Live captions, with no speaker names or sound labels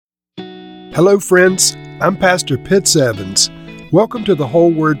Hello, friends. I'm Pastor Pitts Evans. Welcome to the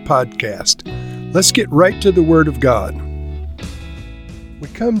Whole Word Podcast. Let's get right to the Word of God. We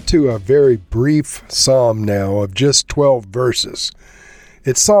come to a very brief psalm now of just 12 verses.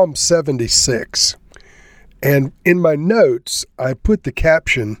 It's Psalm 76. And in my notes, I put the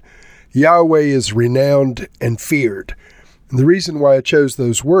caption, Yahweh is renowned and feared. And the reason why I chose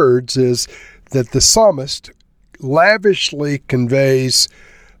those words is that the psalmist lavishly conveys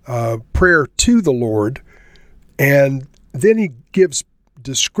prayer to the Lord, and then he gives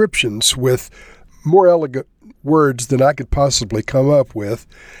descriptions with more elegant words than I could possibly come up with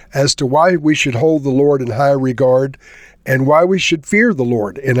as to why we should hold the Lord in high regard and why we should fear the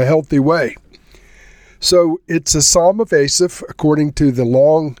Lord in a healthy way. So it's a psalm of Asaph according to the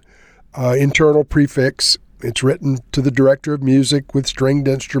long internal prefix. It's written to the director of music with stringed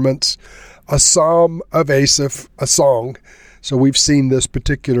instruments. A psalm of Asaph, a song. So we've seen this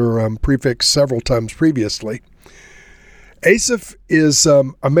particular prefix several times previously. Asaph is a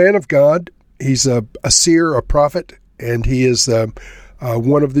man of God. He's a seer, a prophet, and he is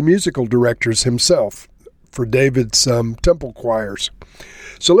one of the musical directors himself for David's temple choirs.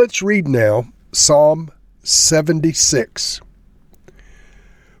 So let's read now Psalm 76.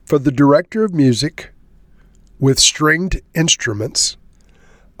 For the director of music with stringed instruments,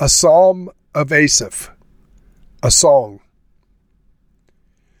 a psalm of Asaph, a song.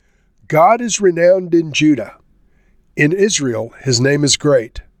 God is renowned in Judah. In Israel, his name is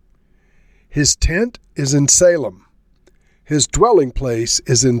great. His tent is in Salem. His dwelling place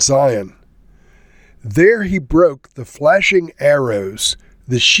is in Zion. There he broke the flashing arrows,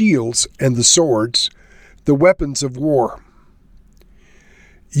 the shields and the swords, the weapons of war.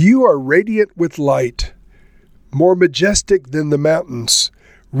 You are radiant with light, more majestic than the mountains,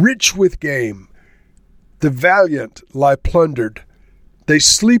 rich with game. The valiant lie plundered. They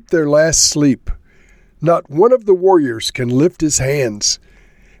sleep their last sleep. Not one of the warriors can lift his hands.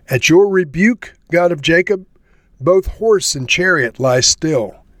 At your rebuke, God of Jacob, both horse and chariot lie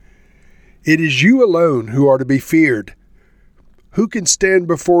still. It is you alone who are to be feared. Who can stand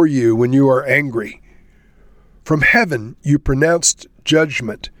before you when you are angry? From heaven you pronounced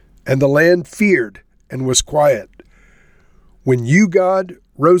judgment, and the land feared and was quiet. When you, God,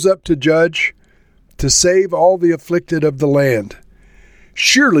 rose up to judge, to save all the afflicted of the land.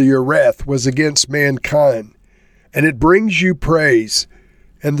 Surely your wrath was against mankind, and it brings you praise,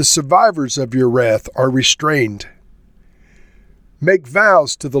 and the survivors of your wrath are restrained. Make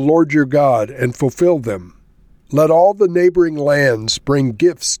vows to the Lord your God and fulfill them. Let all the neighboring lands bring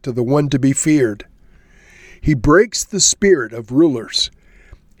gifts to the one to be feared. He breaks the spirit of rulers.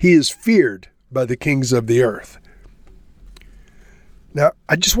 He is feared by the kings of the earth. Now,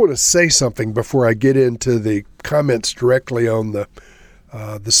 I just want to say something before I get into the comments directly on the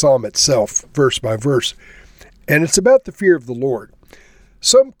psalm itself, verse by verse. And it's about the fear of the Lord.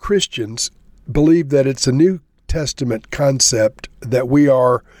 Some Christians believe that it's a New Testament concept that we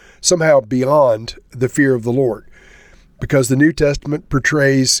are somehow beyond the fear of the Lord. Because the New Testament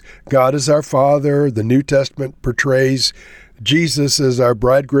portrays God as our Father, the New Testament portrays Jesus as our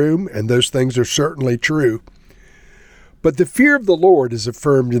bridegroom, and those things are certainly true. But the fear of the Lord is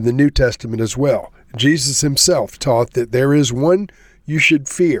affirmed in the New Testament as well. Jesus himself taught that there is one you should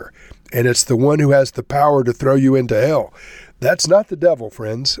fear, and it's the one who has the power to throw you into hell. That's not the devil,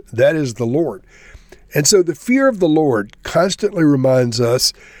 friends. That is the Lord. And so the fear of the Lord constantly reminds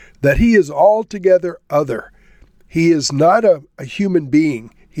us that he is altogether other. He is not a human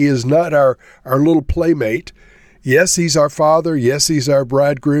being. He is not our little playmate. Yes, he's our Father. Yes, he's our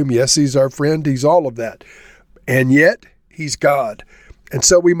bridegroom. Yes, he's our friend. He's all of that. And yet, he's God. And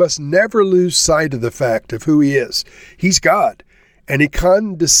so we must never lose sight of the fact of who he is. He's God. And he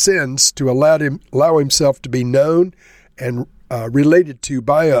condescends to allow himself to be known and related to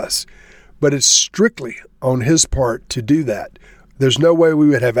by us. But it's strictly on his part to do that. There's no way we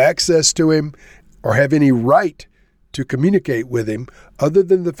would have access to him or have any right to communicate with him other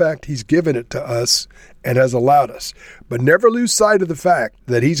than the fact he's given it to us and has allowed us. But never lose sight of the fact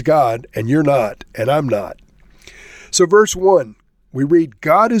that he's God and you're not and I'm not. So verse 1, we read,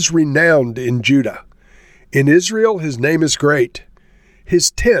 God is renowned in Judah. In Israel, his name is great.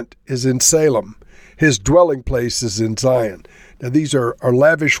 His tent is in Salem. His dwelling place is in Zion. Now, these are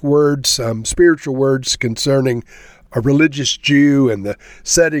lavish words, spiritual words concerning a religious Jew, and the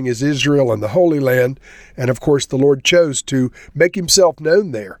setting is Israel and the Holy Land. And, of course, the Lord chose to make himself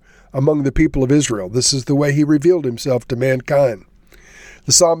known there among the people of Israel. This is the way he revealed himself to mankind.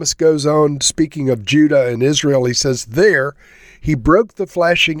 The psalmist goes on, speaking of Judah and Israel, he says, there he broke the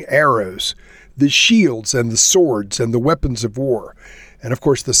flashing arrows, the shields and the swords and the weapons of war. And of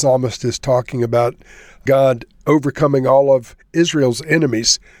course, the psalmist is talking about God overcoming all of Israel's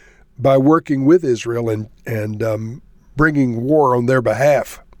enemies by working with Israel and bringing war on their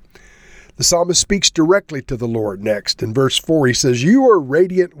behalf. The psalmist speaks directly to the Lord next. In verse 4, he says, "You are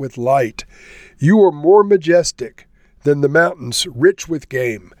radiant with light. You are more majestic than the mountains, rich with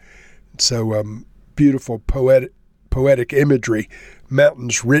game." So beautiful poetic imagery,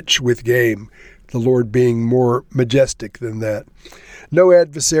 mountains rich with game, the Lord being more majestic than that. No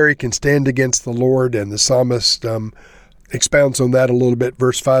adversary can stand against the Lord, and the psalmist expounds on that a little bit,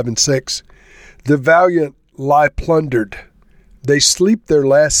 verse 5 and 6. "The valiant lie plundered. They sleep their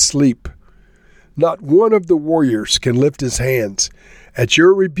last sleep. Not one of the warriors can lift his hands. At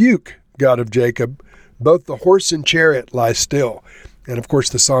your rebuke, God of Jacob, both the horse and chariot lie still." And of course,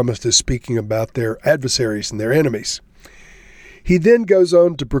 the psalmist is speaking about their adversaries and their enemies. He then goes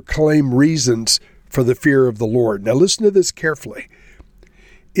on to proclaim reasons for the fear of the Lord. Now listen to this carefully.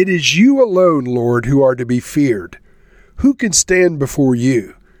 "It is you alone, Lord, who are to be feared. Who can stand before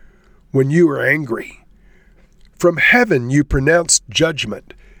you when you are angry? From heaven you pronounced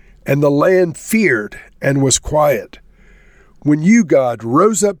judgment, and the land feared and was quiet. When you, God,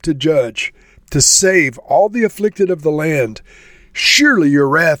 rose up to judge, to save all the afflicted of the land, surely your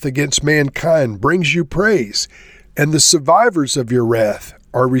wrath against mankind brings you praise, and the survivors of your wrath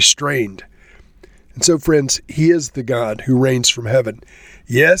are restrained." And so, friends, He is the God who reigns from heaven.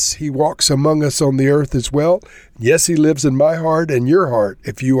 Yes, He walks among us on the earth as well. Yes, He lives in my heart and your heart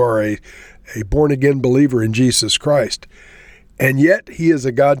if you are a born-again believer in Jesus Christ. And yet, He is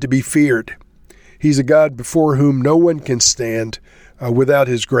a God to be feared. He's a God before whom no one can stand without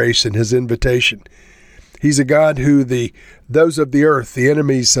His grace and His invitation. He's a God who those of the earth, the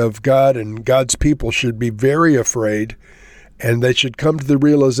enemies of God and God's people, should be very afraid, and they should come to the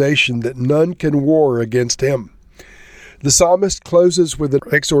realization that none can war against Him. The psalmist closes with an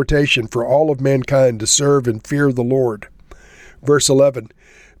exhortation for all of mankind to serve and fear the Lord. Verse 11,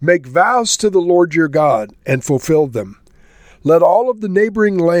 "Make vows to the Lord your God and fulfill them. Let all of the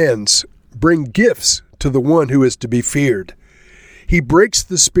neighboring lands bring gifts to the one who is to be feared. He breaks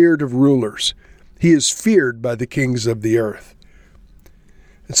the spirit of rulers. He is feared by the kings of the earth."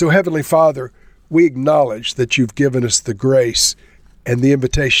 And so, Heavenly Father, we acknowledge that you've given us the grace and the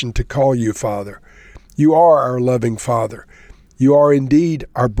invitation to call you Father. You are our loving Father. You are indeed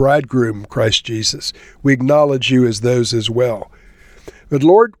our bridegroom, Christ Jesus. We acknowledge you as those as well. But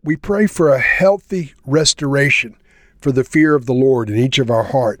Lord, we pray for a healthy restoration for the fear of the Lord in each of our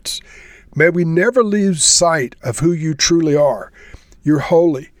hearts. May we never lose sight of who you truly are. You're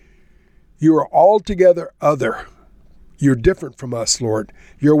holy. You are altogether other. You're different from us, Lord.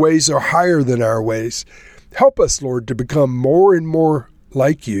 Your ways are higher than our ways. Help us, Lord, to become more and more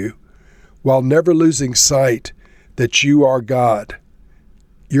like you while never losing sight that you are God.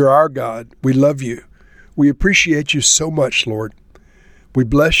 You're our God. We love you. We appreciate you so much, Lord. We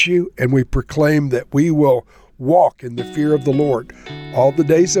bless you and we proclaim that we will walk in the fear of the Lord all the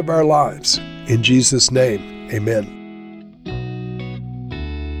days of our lives. In Jesus' name, amen.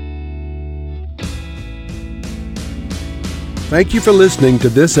 Thank you for listening to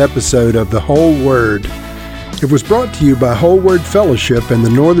this episode of The Whole Word. It was brought to you by Whole Word Fellowship and the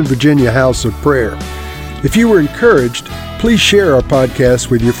Northern Virginia House of Prayer. If you were encouraged, please share our podcast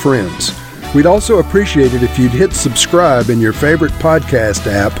with your friends. We'd also appreciate it if you'd hit subscribe in your favorite podcast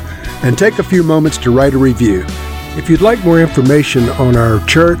app and take a few moments to write a review. If you'd like more information on our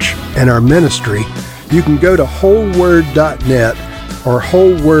church and our ministry, you can go to wholeword.net or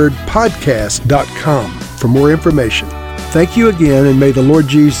wholewordpodcast.com for more information. Thank you again, and may the Lord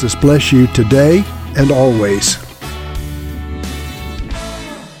Jesus bless you today and always.